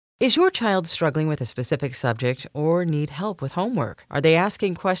Is your child struggling with a specific subject or need help with homework? Are they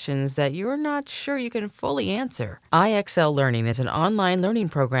asking questions that you're not sure you can fully answer? IXL Learning is an online learning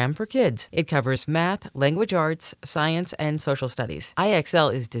program for kids. It covers math, language arts, science, and social studies.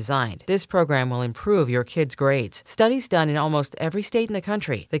 IXL is designed. This program will improve your kids' grades. Studies done in almost every state in the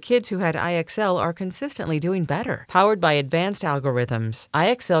country. The kids who had IXL are consistently doing better. Powered by advanced algorithms,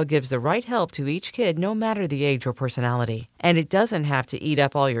 IXL gives the right help to each kid no matter the age or personality. And it doesn't have to eat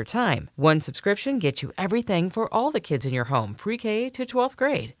up all your time. One subscription gets you everything for all the kids in your home, pre-K to 12th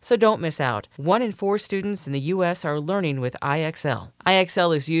grade. So don't miss out. 1 in 4 students in the U.S. are learning with IXL.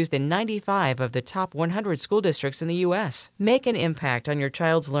 IXL is used in 95 of the top 100 school districts in the U.S. Make an impact on your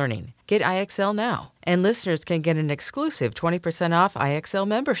child's learning. Get IXL now. And listeners can get an exclusive 20% off IXL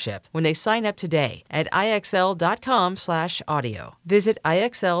membership when they sign up today at IXL.com/audio. Visit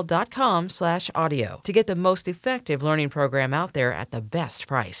IXL.com/audio to get the most effective learning program out there at the best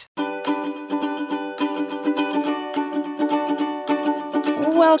price.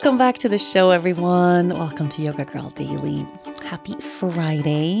 Welcome back to the show, everyone. Welcome to Yoga Girl Daily. Happy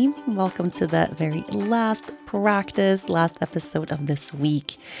Friday. Welcome to the very last episode of this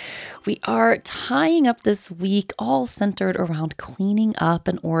week. We are tying up this week all centered around cleaning up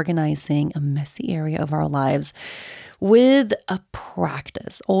and organizing a messy area of our lives with a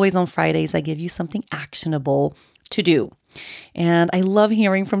practice. Always on Fridays, I give you something actionable to do. And I love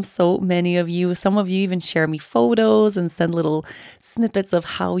hearing from so many of you. Some of you even share me photos and send little snippets of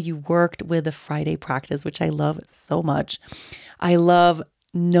how you worked with the Friday practice, which I love so much. I love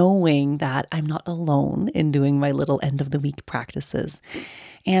knowing that I'm not alone in doing my little end of the week practices.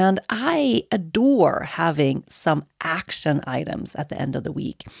 And I adore having some action items at the end of the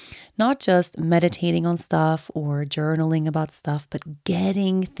week, not just meditating on stuff or journaling about stuff, but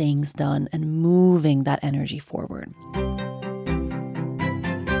getting things done and moving that energy forward.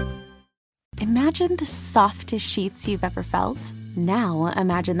 Imagine the softest sheets you've ever felt. Now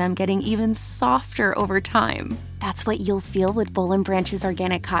imagine them getting even softer over time. That's what you'll feel with Boll & Branch's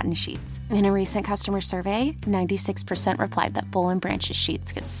organic cotton sheets. In a recent customer survey, 96% replied that Boll & Branch's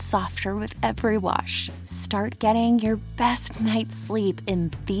sheets get softer with every wash. Start getting your best night's sleep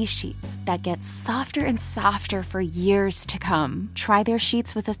in these sheets that get softer and softer for years to come. Try their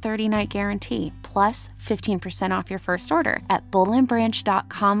sheets with a 30-night guarantee, plus 15% off your first order at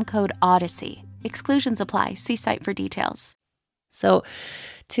bollandbranch.com code Odyssey. Exclusions apply. See site for details. So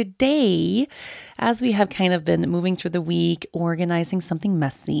today, as we have kind of been moving through the week, organizing something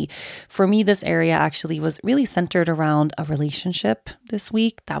messy, for me, this area actually was really centered around a relationship this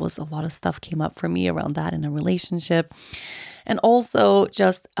week. That was a lot of stuff came up for me around that in a relationship. And also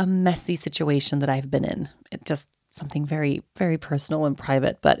just a messy situation that I've been in. It just something very, very personal and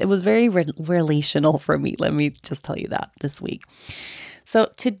private, but it was very relational for me. Let me just tell you that this week.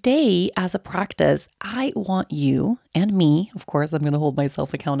 So today, as a practice, I want you and me, of course, I'm going to hold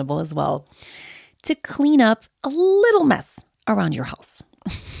myself accountable as well, to clean up a little mess around your house.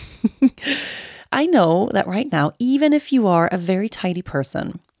 I know that right now, even if you are a very tidy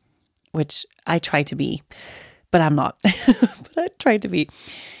person, which I try to be, but I'm not, but I try to be.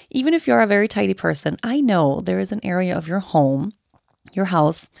 Even if you're a very tidy person, I know there is an area of your home, your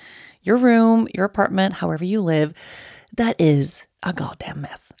house, your room, your apartment, however you live, that is a goddamn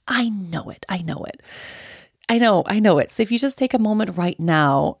mess. I know it. I know it. So if you just take a moment right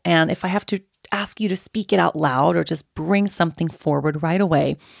now, and if I have to ask you to speak it out loud or just bring something forward right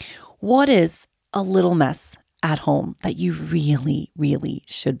away, what is a little mess at home that you really, really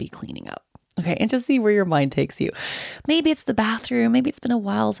should be cleaning up? Okay, and just see where your mind takes you. Maybe it's the bathroom. Maybe it's been a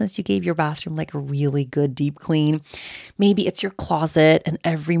while since you gave your bathroom like a really good deep clean. Maybe it's your closet, and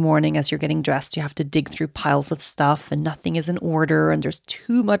every morning as you're getting dressed, you have to dig through piles of stuff and nothing is in order and there's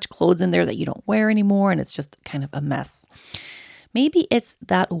too much clothes in there that you don't wear anymore and it's just kind of a mess. Maybe it's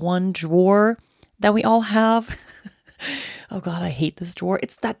that one drawer that we all have. Oh God, I hate this drawer.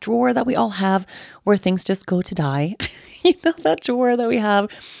 It's that drawer that we all have where things just go to die. You know, that drawer that we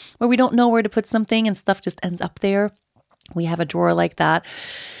have where we don't know where to put something and stuff just ends up there. We have a drawer like that.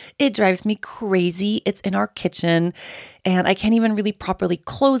 It drives me crazy. It's in our kitchen and I can't even really properly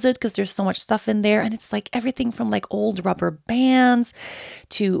close it because there's so much stuff in there. And it's like everything from like old rubber bands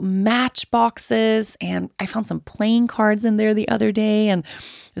to matchboxes. And I found some playing cards in there the other day and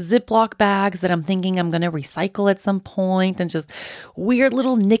Ziploc bags that I'm thinking I'm going to recycle at some point, and just weird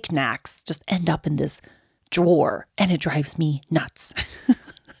little knickknacks just end up in this drawer and it drives me nuts.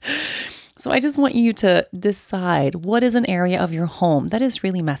 So I just want you to decide what is an area of your home that is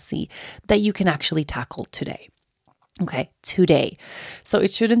really messy that you can actually tackle today. Okay, today. So it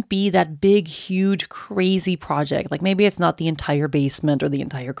shouldn't be that big, huge, crazy project. Like maybe it's not the entire basement or the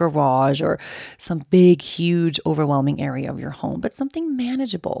entire garage or some big, huge, overwhelming area of your home, but something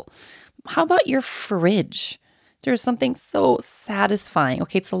manageable. How about your fridge? There's something so satisfying.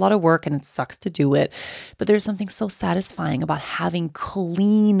 Okay, it's a lot of work and it sucks to do it, but there's something so satisfying about having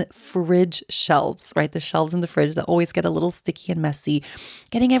clean fridge shelves, right? The shelves in the fridge that always get a little sticky and messy.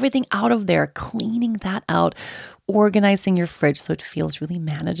 Getting everything out of there, cleaning that out, organizing your fridge so it feels really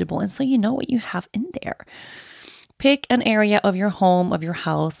manageable and so you know what you have in there. Pick an area of your home, of your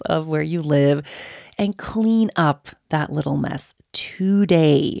house, of where you live, and clean up that little mess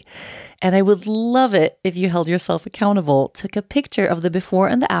today. And I would love it if you held yourself accountable, took a picture of the before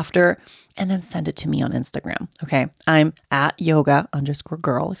and the after, and then send it to me on Instagram. Okay. I'm at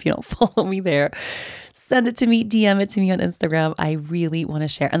yoga_girl. If you don't follow me there, send it to me, DM it to me on Instagram. I really want to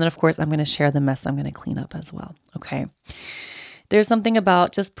share. And then of course, I'm going to share the mess I'm going to clean up as well. Okay. There's something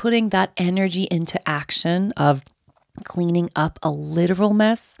about just putting that energy into action of cleaning up a literal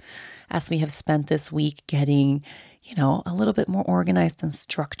mess as we have spent this week getting, a little bit more organized and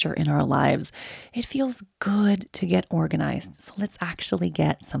structure in our lives. It feels good to get organized. So let's actually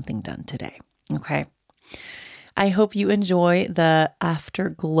get something done today. Okay. I hope you enjoy the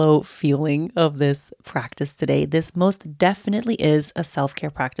afterglow feeling of this practice today. This most definitely is a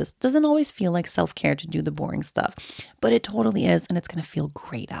self-care practice. Doesn't always feel like self-care to do the boring stuff, but it totally is, and it's going to feel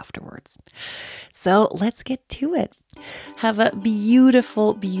great afterwards. So let's get to it. Have a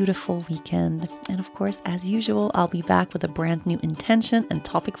beautiful, beautiful weekend. And of course, as usual, I'll be back with a brand new intention and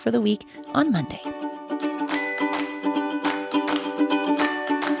topic for the week on Monday.